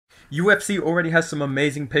UFC already has some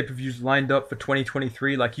amazing pay-per-views lined up for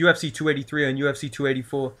 2023, like UFC 283 and UFC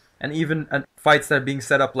 284, and even fights that are being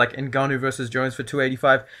set up like Ngannou versus Jones for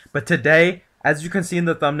 285. But today, as you can see in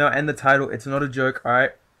the thumbnail and the title, it's not a joke,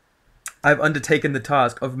 alright? I've undertaken the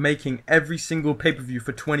task of making every single pay-per-view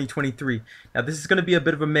for 2023. Now, this is going to be a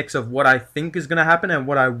bit of a mix of what I think is going to happen and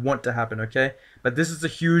what I want to happen, okay? But this is a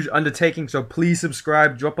huge undertaking, so please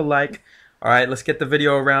subscribe, drop a like. Alright, let's get the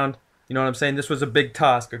video around. You know what I'm saying? This was a big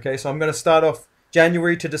task, okay? So I'm going to start off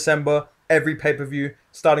January to December, every pay-per-view,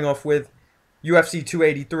 starting off with UFC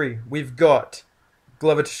 283. We've got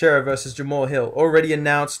Glover Teixeira versus Jamal Hill. Already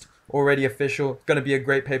announced, already official. It's going to be a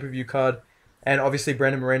great pay-per-view card. And obviously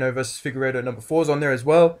Brandon Moreno versus Figueiredo number 4 is on there as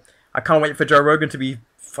well. I can't wait for Joe Rogan to be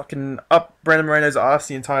fucking up Brandon Moreno's ass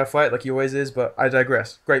the entire fight like he always is, but I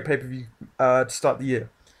digress. Great pay-per-view to start the year.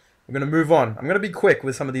 We're going to move on. I'm going to be quick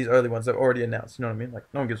with some of these early ones that are already announced. You know what I mean? Like,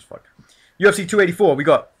 no one gives a fuck. UFC 284, we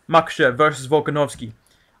got Makhachev versus Volkanovski.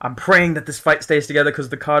 I'm praying that this fight stays together because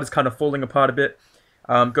the card is kind of falling apart a bit.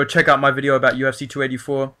 Go check out my video about UFC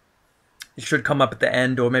 284. It should come up at the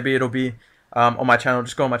end, or maybe it'll be on my channel.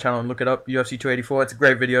 Just go on my channel and look it up, UFC 284. It's a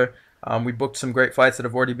great video. We booked some great fights that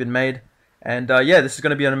have already been made. And yeah, this is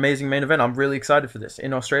going to be an amazing main event. I'm really excited for this.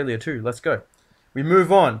 In Australia too. Let's go. We move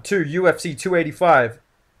on to UFC 285.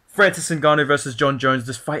 Francis Ngannou versus Jon Jones.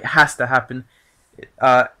 This fight has to happen.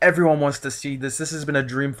 Everyone wants to see this. This has been a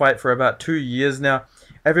dream fight for about 2 years now.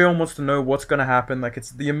 Everyone wants to know what's going to happen. Like,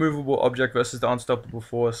 it's the immovable object versus the unstoppable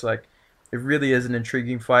force. Like, it really is an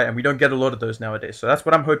intriguing fight, and we don't get a lot of those nowadays. So that's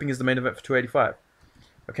what I'm hoping is the main event for 285.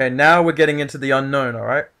 Okay, now we're getting into the unknown,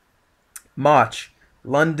 alright? March,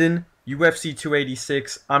 London, UFC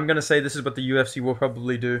 286. I'm going to say this is what the UFC will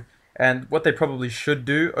probably do, and what they probably should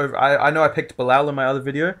do. I know I picked Bilal in my other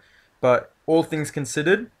video, but all things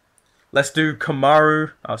considered, let's do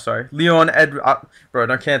Kamaru. Oh, sorry. Leon Edwards. Bro,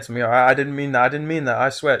 don't cancel me. I didn't mean that. I didn't mean that. I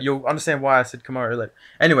swear. You'll understand why I said Kamaru later.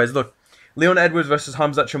 Anyways, look. Leon Edwards versus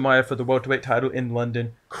Khamzat Chimaev for the welterweight title in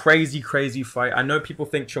London. Crazy, crazy fight. I know people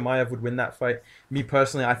think Chimaev would win that fight. Me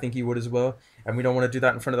personally, I think he would as well. And we don't want to do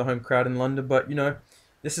that in front of the home crowd in London. But, you know,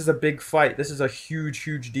 this is a big fight. This is a huge,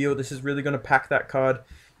 huge deal. This is really going to pack that card.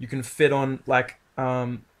 You can fit on, like,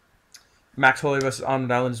 Max Holloway versus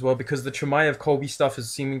Arnold Allen as well. Because the Chimaev-Colby stuff is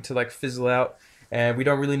seeming to, like, fizzle out. And we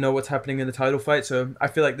don't really know what's happening in the title fight. So I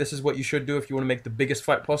feel like this is what you should do if you want to make the biggest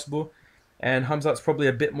fight possible. And Khamzat's probably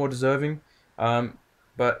a bit more deserving.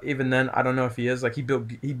 But even then, I don't know if he is. Like, he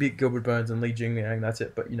beat Gilbert Burns and Li Jingliang, that's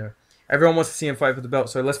it. But, you know, everyone wants to see him fight for the belt,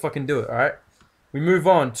 so let's fucking do it, alright? We move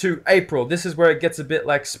on to April. This is where it gets a bit,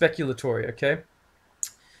 like, speculatory, okay?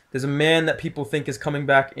 There's a man that people think is coming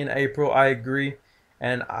back in April, I agree.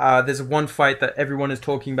 And there's one fight that everyone is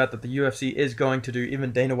talking about that the UFC is going to do.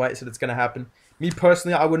 Even Dana White said it's going to happen. Me,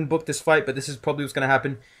 personally, I wouldn't book this fight, but this is probably what's going to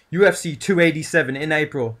happen. UFC 287 in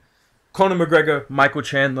April. Conor McGregor, Michael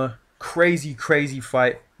Chandler. Crazy, crazy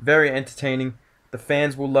fight. Very entertaining. The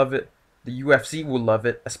fans will love it. The UFC will love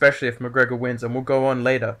it, especially if McGregor wins. And we'll go on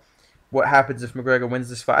later what happens if McGregor wins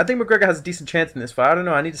this fight. I think McGregor has a decent chance in this fight. I don't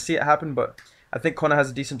know. I need to see it happen, but I think Conor has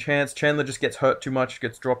a decent chance. Chandler just gets hurt too much,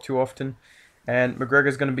 gets dropped too often. And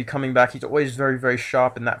McGregor's going to be coming back. He's always very, very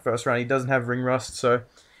sharp in that first round. He doesn't have ring rust, so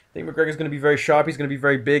I think McGregor's going to be very sharp. He's going to be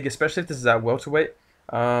very big, especially if this is at welterweight.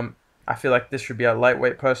 I feel like this should be at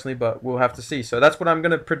lightweight personally, but we'll have to see. So that's what I'm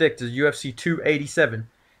going to predict is UFC 287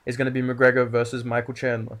 is going to be McGregor versus Michael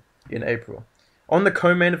Chandler in April. On the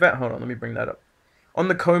co-main event, hold on, let me bring that up. On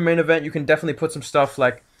the co-main event, you can definitely put some stuff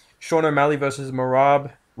like Sean O'Malley versus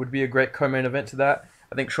Merab would be a great co-main event to that.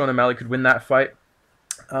 I think Sean O'Malley could win that fight.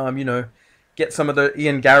 You know, get some of the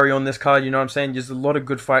Ian Gary on this card, you know what I'm saying? There's a lot of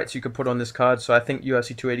good fights you could put on this card, so I think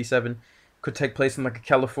UFC 287 could take place in like a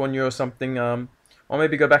California or something, or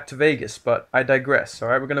maybe go back to Vegas, but I digress.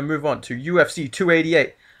 Alright, we're going to move on to UFC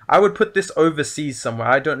 288. I would put this overseas somewhere.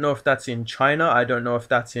 I don't know if that's in China. I don't know if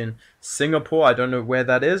that's in Singapore. I don't know where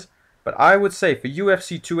that is. But I would say for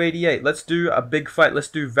UFC 288, let's do a big fight. Let's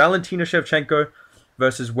do Valentina Shevchenko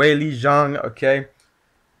versus Weili Zhang, okay?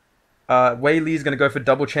 Weili is going to go for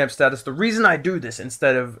double champ status. The reason I do this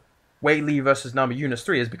instead of Weili versus Namajunas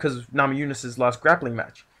 3 is because of Namajunas' last grappling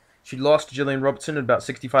match. She lost to Gillian Robertson in about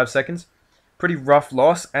 65 seconds. Pretty rough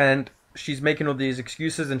loss, and she's making all these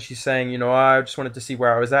excuses, and she's saying, you know, I just wanted to see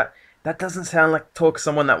where I was at. That doesn't sound like talk of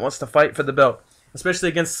someone that wants to fight for the belt, especially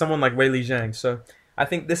against someone like Weili Zhang. So I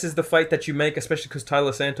think this is the fight that you make, especially because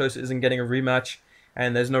Tyler Santos isn't getting a rematch,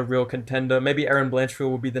 and there's no real contender. Maybe Aaron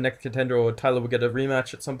Blanchfield will be the next contender, or Tyler will get a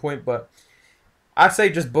rematch at some point, but I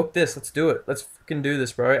say just book this. Let's do it. Let's fucking do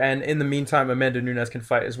this, bro. And in the meantime, Amanda Nunes can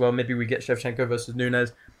fight as well. Maybe we get Shevchenko versus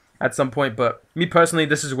Nunes at some point, but me personally,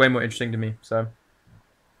 this is way more interesting to me. So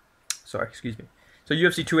Sorry, excuse me. So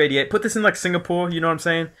UFC 288. Put this in like Singapore, you know what I'm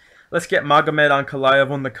saying? Let's get Magomed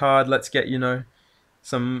Ankalaev on the card. Let's get, you know,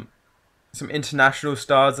 some international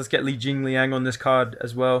stars. Let's get Li Jingliang on this card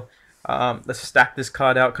as well. Let's stack this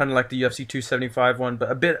card out, kind of like the UFC 275 one,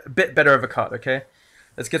 but a bit better of a card, okay?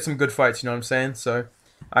 Let's get some good fights, you know what I'm saying? So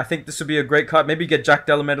I think this would be a great card. Maybe get Jack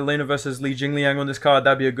Della Maddalena versus Li Jingliang on this card.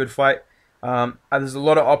 That'd be a good fight. There's a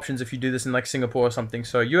lot of options if you do this in like Singapore or something.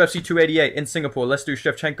 So UFC 288 in Singapore. Let's do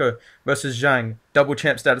Shevchenko versus Zhang. Double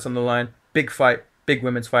champ status on the line. Big fight. Big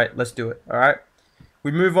women's fight. Let's do it. All right.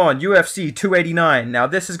 We move on. UFC 289. Now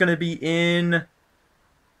this is going to be in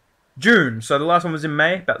June. So the last one was in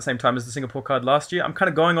May, about the same time as the Singapore card last year. I'm kind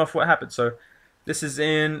of going off what happened. So this is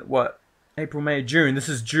in what? April, May, June. This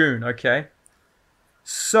is June. Okay.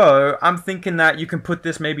 So I'm thinking that you can put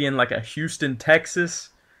this maybe in like a Houston, Texas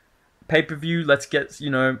pay-per-view. Let's get, you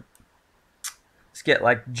know, let's get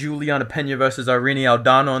like Juliana Pena versus Irene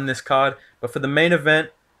Aldana on this card. But for the main event,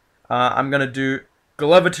 I'm gonna do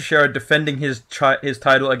Glover Teixeira defending his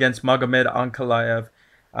title against Magomed Ankalaev.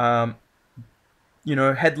 You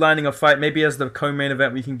know, headlining a fight. Maybe as the co-main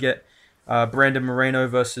event, we can get Brandon Moreno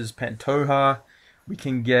versus Pantoja. We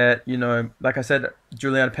can get, you know, like I said,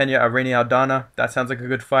 Juliana Pena, Irene Aldana. That sounds like a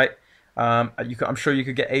good fight. I'm sure you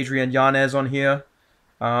could get Adrian Yanez on here.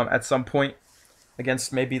 At some point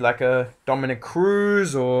against maybe like a Dominic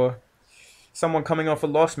Cruz or someone coming off a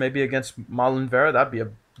loss, maybe against Marlon Vera. That'd be a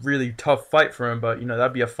really tough fight for him, but you know,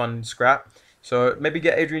 that'd be a fun scrap. So maybe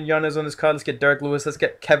get Adrian Yanez on this card. Let's get Derek Lewis. Let's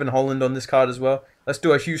get Kevin Holland on this card as well. Let's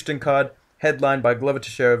do a Houston card headlined by Glover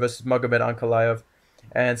Teixeira versus Magomed Ankalaev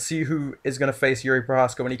and see who is going to face Jiri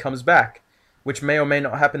Prochazka when he comes back, which may or may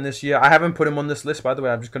not happen this year. I haven't put him on this list, by the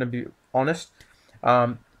way. I'm just going to be honest.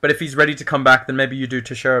 But if he's ready to come back, then maybe you do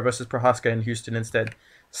Teixeira versus Prochazka in Houston instead.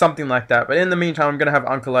 Something like that. But in the meantime, I'm going to have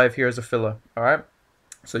Ankalaev here as a filler. Alright?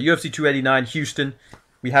 So UFC 289, Houston.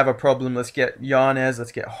 We have a problem. Let's get Yanez.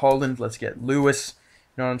 Let's get Holland. Let's get Lewis.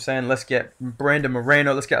 You know what I'm saying? Let's get Brandon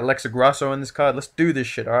Moreno. Let's get Alexa Grasso on this card. Let's do this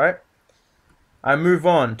shit, alright? I move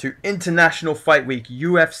on to International Fight Week,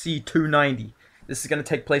 UFC 290. This is going to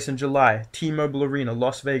take place in July. T-Mobile Arena,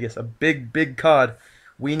 Las Vegas. A big, big card.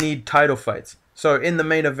 We need title fights. So in the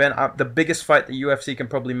main event, the biggest fight the UFC can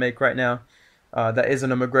probably make right now, that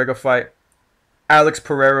isn't a McGregor fight, Alex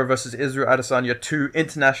Pereira versus Israel Adesanya 2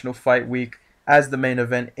 International Fight Week as the main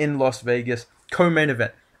event in Las Vegas. Co-main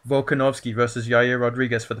event, Volkanovski versus Yair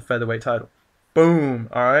Rodriguez for the featherweight title. Boom.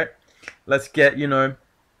 All right. Let's get, you know,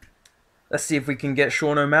 let's see if we can get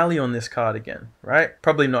Sean O'Malley on this card again, right?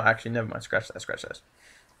 Probably not, actually. Never mind. Scratch that. Scratch that.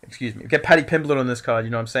 Excuse me. Get Paddy Pimblett on this card, you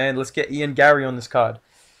know what I'm saying? Let's get Ian Gary on this card.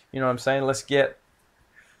 You know what I'm saying? Let's get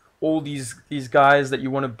all these guys that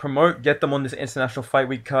you want to promote, get them on this International Fight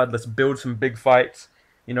Week card. Let's build some big fights.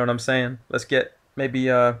 You know what I'm saying? Let's get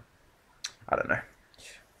maybe I don't know.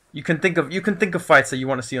 You can think of fights that you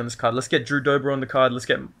want to see on this card. Let's get Drew Dober on the card. Let's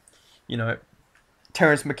get, you know,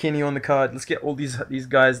 Terrence McKinney on the card. Let's get all these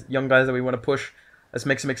guys, young guys that we want to push. Let's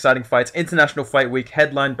make some exciting fights. International Fight Week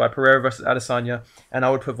headlined by Pereira versus Adesanya, and I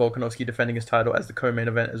would put Volkanovski defending his title as the co-main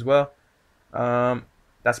event as well.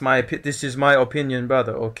 This is my opinion,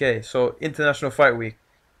 brother. Okay, so International Fight Week.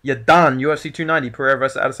 You're done. UFC 290, Pereira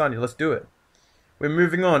versus Adesanya. Let's do it. We're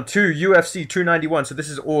moving on to UFC 291. So this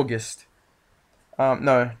is August.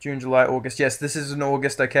 No, June, July, August. Yes, this is in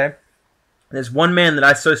August, okay? There's one man that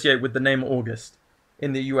I associate with the name August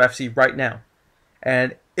in the UFC right now.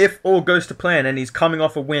 And if all goes to plan and he's coming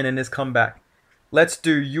off a win in his comeback, let's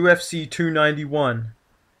do UFC 291.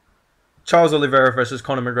 Charles Oliveira versus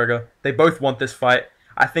Conor McGregor. They both want this fight.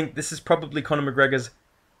 I think this is probably Conor McGregor's...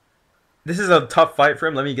 This is a tough fight for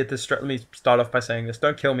him. Let me get this straight. Let me start off by saying this.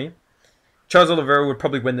 Don't kill me. Charles Oliveira would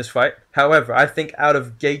probably win this fight. However, I think out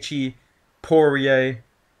of Gaethje, Poirier,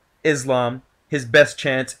 Islam, his best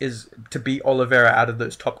chance is to beat Oliveira out of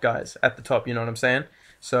those top guys at the top. You know what I'm saying?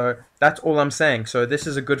 So that's all I'm saying. So this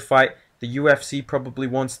is a good fight. The UFC probably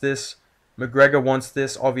wants this. McGregor wants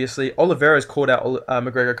this, obviously. Oliveira's called out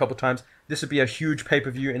McGregor a couple times. This would be a huge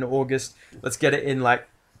pay-per-view in August. Let's get it in, like,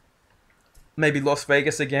 maybe Las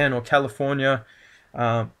Vegas again or California.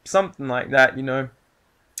 Something like that, you know.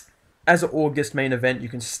 As an August main event, you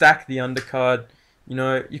can stack the undercard. You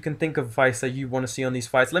know, you can think of fights that you want to see on these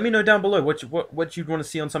fights. Let me know down below what you'd want to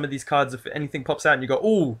see on some of these cards. If anything pops out and you go,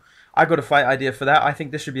 "Ooh, I got a fight idea for that. I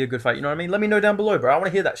think this should be a good fight." You know what I mean? Let me know down below, bro. I want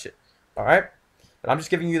to hear that shit. All right? But I'm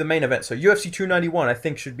just giving you the main event. So UFC 291, I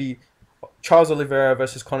think, should be Charles Oliveira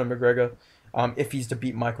versus Conor McGregor. If he's to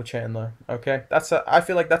beat Michael Chandler. Okay? I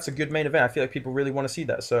feel like that's a good main event. I feel like people really want to see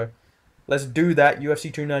that. So let's do that.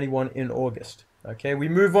 UFC 291 in August. Okay? We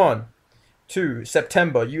move on to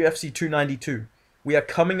September. UFC 292. We are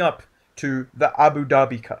coming up to the Abu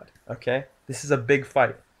Dhabi card. Okay, this is a big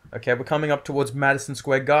fight. Okay, we're coming up towards Madison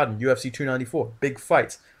Square Garden, UFC 294, big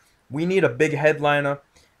fights. We need a big headliner,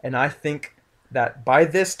 and I think that by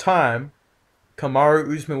this time,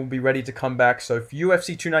 Kamaru Usman will be ready to come back. So for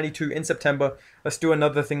UFC 292 in September, let's do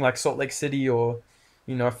another thing like Salt Lake City or,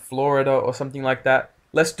 Florida or something like that.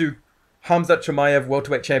 Let's do Khamzat Chimaev,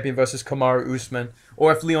 welterweight champion versus Kamaru Usman.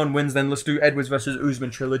 Or if Leon wins, then let's do Edwards versus Usman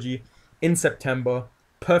trilogy in September.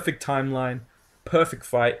 Perfect timeline, perfect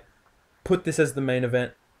fight. Put this as the main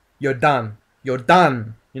event. You're done. You're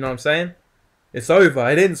done. You know what I'm saying? It's over.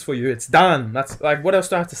 It ends for you. It's done. That's like, what else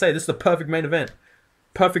do I have to say? This is the perfect main event.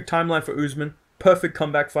 Perfect timeline for Usman. Perfect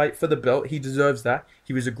comeback fight for the belt. He deserves that.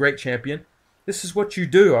 He was a great champion. This is what you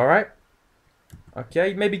do, alright?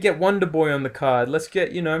 Okay, maybe get Wonder Boy on the card. Let's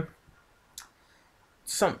get,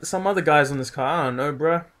 some other guys on this card. I don't know,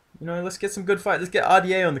 bruh. Let's get some good fights. Let's get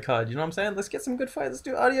RDA on the card. You know what I'm saying? Let's get some good fights. Let's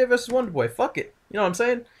do RDA versus Wonder Boy. Fuck it. You know what I'm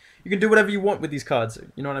saying? You can do whatever you want with these cards.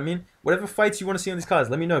 You know what I mean? Whatever fights you want to see on these cards,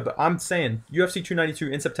 let me know. But I'm saying UFC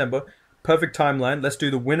 292 in September. Perfect timeline. Let's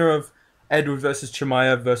do the winner of Edwards versus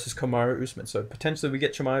Chimaev versus Kamaru Usman. So potentially we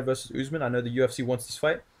get Chimaev versus Usman. I know the UFC wants this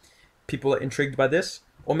fight. People are intrigued by this.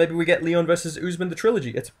 Or maybe we get Leon versus Usman, the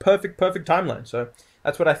trilogy. It's a perfect timeline. So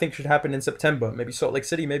that's what I think should happen in September. Maybe Salt Lake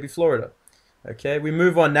City, maybe Florida. Okay, we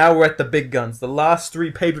move on. Now we're at the big guns. The last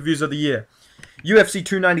 3 pay-per-views of the year. UFC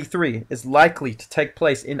 293 is likely to take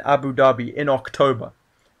place in Abu Dhabi in October.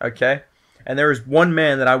 Okay? And there is one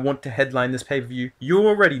man that I want to headline this pay-per-view. You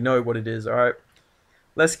already know what it is, alright?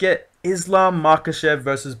 Let's get Islam Makhachev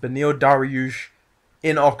versus Beneil Dariush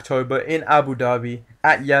in October in Abu Dhabi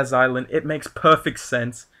at Yas Island. It makes perfect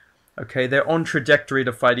sense. Okay, they're on trajectory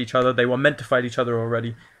to fight each other. They were meant to fight each other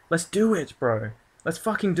already. Let's do it, bro. Let's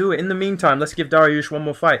fucking do it. In the meantime, let's give Dariush one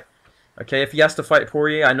more fight. Okay, if he has to fight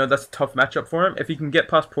Poirier, I know that's a tough matchup for him. If he can get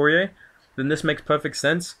past Poirier, then this makes perfect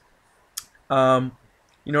sense. You know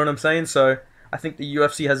what I'm saying? So I think the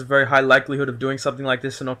UFC has a very high likelihood of doing something like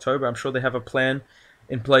this in October. I'm sure they have a plan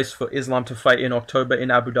in place for Islam to fight in October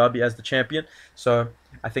in Abu Dhabi as the champion. So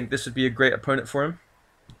I think this would be a great opponent for him.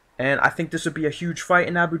 And I think this would be a huge fight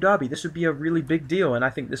in Abu Dhabi. This would be a really big deal, and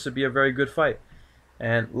I think this would be a very good fight.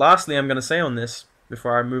 And lastly, I'm going to say on this,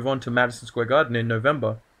 before I move on to Madison Square Garden in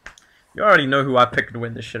November, you already know who I picked to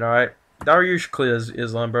win this shit, alright? Dariush clears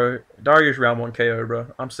Islam, bro. Dariush round 1 KO, bro.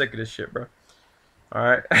 I'm sick of this shit, bro.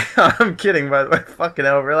 Alright? I'm kidding, by the way. Fucking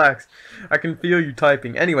hell, relax. I can feel you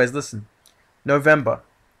typing. Anyways, listen. November.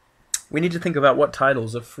 We need to think about what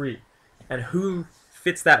titles are free. And who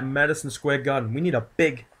fits that Madison Square Garden. We need a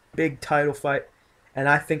big title fight. And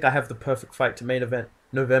I think I have the perfect fight to main event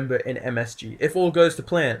November in MSG. If all goes to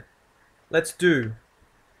plan, let's do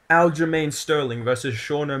Aljamain Sterling versus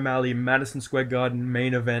Sean O'Malley, Madison Square Garden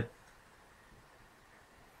main event.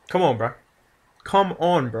 Come on, bro. Come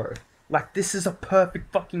on, bro. Like, this is a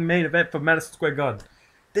perfect fucking main event for Madison Square Garden.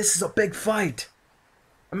 This is a big fight.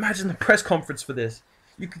 Imagine the press conference for this.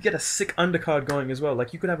 You could get a sick undercard going as well.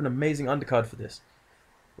 Like, you could have an amazing undercard for this.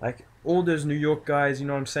 Like, all those New York guys, you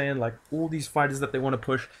know what I'm saying? Like, all these fighters that they want to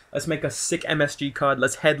push. Let's make a sick MSG card.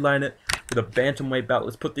 Let's headline it with a bantamweight bout.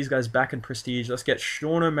 Let's put these guys back in prestige. Let's get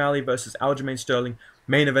Sean O'Malley versus Aljamain Sterling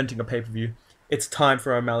main eventing a pay-per-view. It's time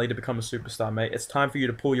for O'Malley to become a superstar, mate. It's time for you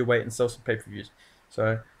to pull your weight and sell some pay-per-views.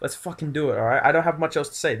 So, let's fucking do it, alright? I don't have much else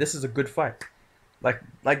to say. This is a good fight.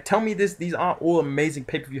 Like, tell me this. These aren't all amazing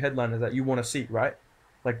pay-per-view headliners that you want to see, right?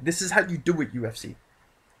 Like, this is how you do it, UFC.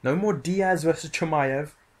 No more Diaz versus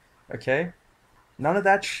Chimaev. Okay? None of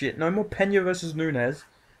that shit. No more Pena versus Nunes.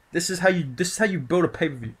 This is how you build a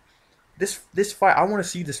pay-per-view. This fight, I want to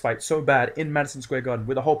see this fight so bad in Madison Square Garden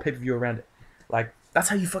with a whole pay-per-view around it. Like, that's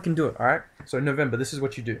how you fucking do it, alright? So in November, this is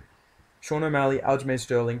what you do. Sean O'Malley, Aljamain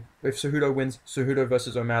Sterling. If Cejudo wins, Cejudo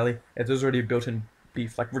versus O'Malley. There's already a built-in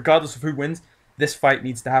beef. Like, regardless of who wins, this fight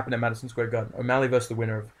needs to happen at Madison Square Garden. O'Malley versus the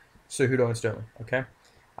winner of Cejudo and Sterling, okay?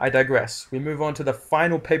 I digress. We move on to the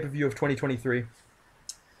final pay-per-view of 2023.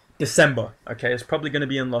 December, okay? It's probably going to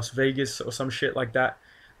be in Las Vegas or some shit like that.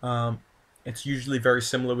 It's usually very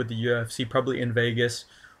similar with the UFC, probably in Vegas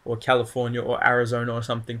or California or Arizona or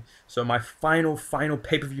something. So my final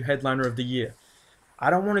pay-per-view headliner of the year. I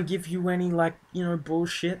don't want to give you any, like,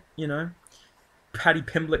 bullshit, Paddy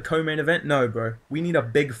Pimblett co-main event. No, bro. We need a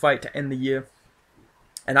big fight to end the year.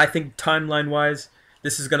 And I think timeline-wise,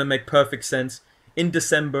 this is going to make perfect sense. In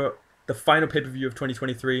December, the final pay-per-view of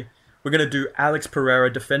 2023, we're going to do Alex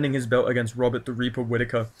Pereira defending his belt against Robert the Reaper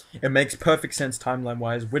Whittaker. It makes perfect sense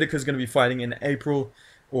timeline-wise. Whittaker's going to be fighting in April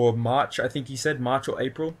or March. I think he said March or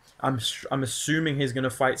April. I'm assuming he's going to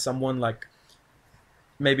fight someone like,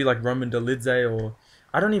 maybe like Roman Dolidze, or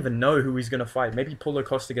I don't even know who he's gonna fight. Maybe Paulo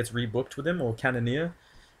Costa gets rebooked with him, or Cannonier.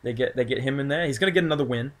 They get him in there. He's gonna get another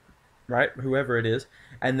win, right? Whoever it is,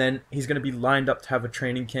 and then he's gonna be lined up to have a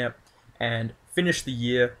training camp and finish the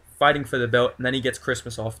year fighting for the belt, and then he gets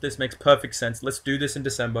Christmas off. This makes perfect sense. Let's do this in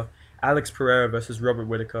December. Alex Pereira versus Robert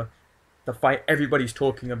Whittaker, the fight everybody's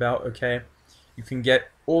talking about. Okay, you can get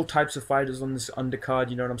all types of fighters on this undercard.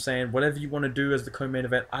 You know what I'm saying? Whatever you want to do as the co-main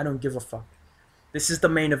event, I don't give a fuck. This is the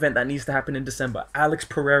main event that needs to happen in December. Alex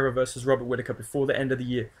Pereira versus Robert Whittaker before the end of the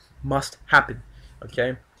year. Must happen.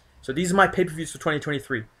 Okay? So these are my pay-per-views for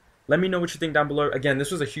 2023. Let me know what you think down below. Again,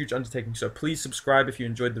 this was a huge undertaking, so please subscribe if you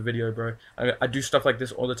enjoyed the video, bro. I do stuff like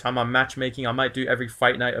this all the time. I'm matchmaking. I might do every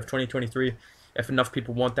fight night of 2023 if enough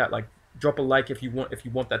people want that. Like, drop a like if you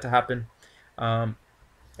want that to happen.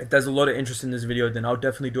 If there's a lot of interest in this video, then I'll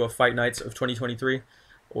definitely do a fight nights of 2023.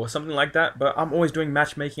 Or something like that, but I'm always doing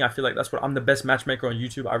matchmaking. I feel like I'm the best matchmaker on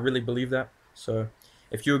YouTube. I really believe that. So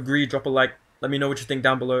if you agree, drop a like. Let me know what you think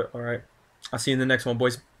down below. All right, I'll see you in the next one,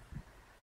 boys.